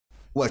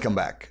Welcome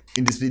back.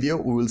 In this video,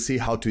 we will see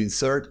how to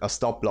insert a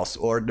stop-loss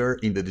order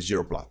in the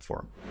Degiro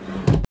platform.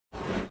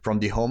 From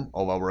the home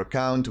of our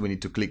account, we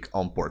need to click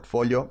on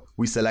Portfolio.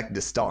 We select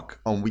the stock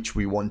on which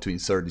we want to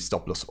insert the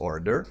stop-loss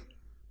order.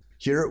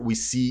 Here we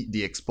see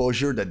the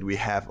exposure that we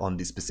have on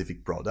this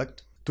specific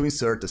product. To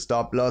insert a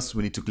stop-loss,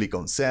 we need to click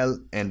on Sell,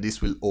 and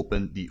this will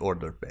open the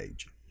order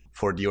page.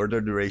 For the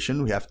order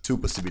duration, we have two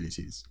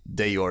possibilities: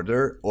 day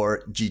order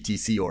or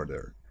GTC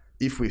order.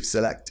 If we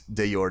select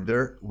day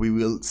order, we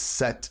will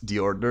set the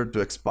order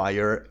to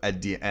expire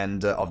at the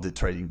end of the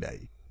trading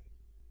day.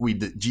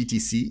 With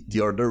GTC, the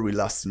order will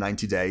last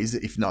 90 days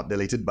if not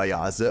deleted by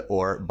us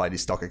or by the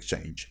stock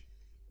exchange.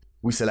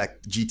 We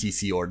select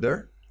GTC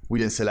order,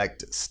 we then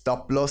select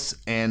stop loss,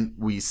 and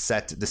we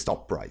set the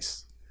stop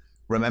price.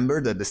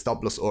 Remember that the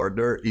stop loss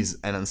order is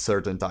an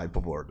uncertain type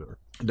of order.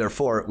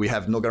 Therefore, we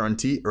have no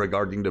guarantee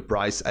regarding the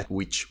price at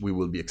which we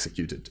will be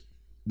executed.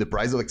 The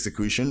price of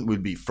execution will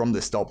be from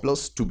the stop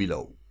loss to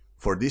below.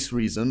 For this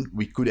reason,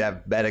 we could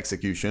have bad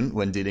execution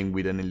when dealing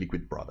with an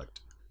illiquid product.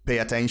 Pay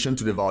attention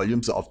to the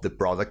volumes of the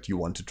product you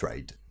want to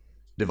trade.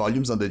 The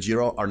volumes on the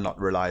Degiro are not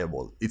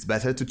reliable. It's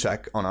better to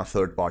check on a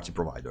third-party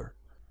provider.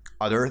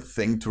 Other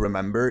thing to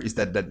remember is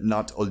that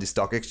not all the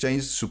stock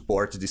exchanges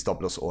support the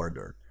stop loss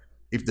order.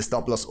 If the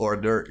stop loss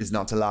order is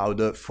not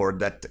allowed for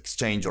that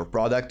exchange or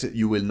product,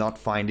 you will not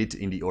find it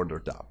in the order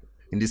tab.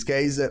 In this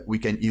case, we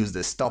can use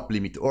the stop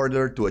limit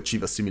order to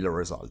achieve a similar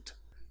result.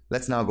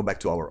 Let's now go back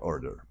to our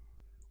order.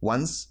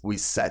 Once we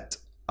set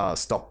a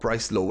stop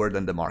price lower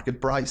than the market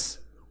price,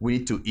 we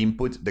need to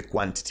input the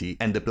quantity,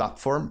 and the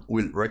platform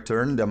will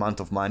return the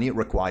amount of money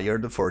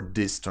required for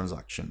this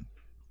transaction.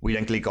 We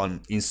then click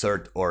on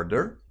Insert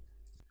Order.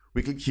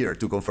 We click here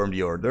to confirm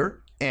the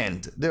order,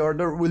 and the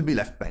order will be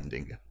left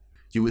pending.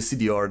 You will see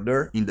the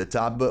order in the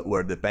tab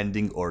where the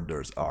pending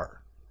orders are.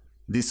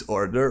 This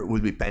order will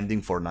be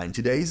pending for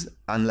 90 days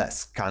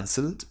unless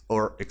cancelled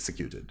or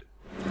executed.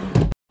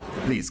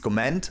 Please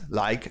comment,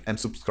 like, and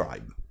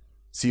subscribe.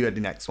 See you at the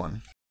next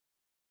one.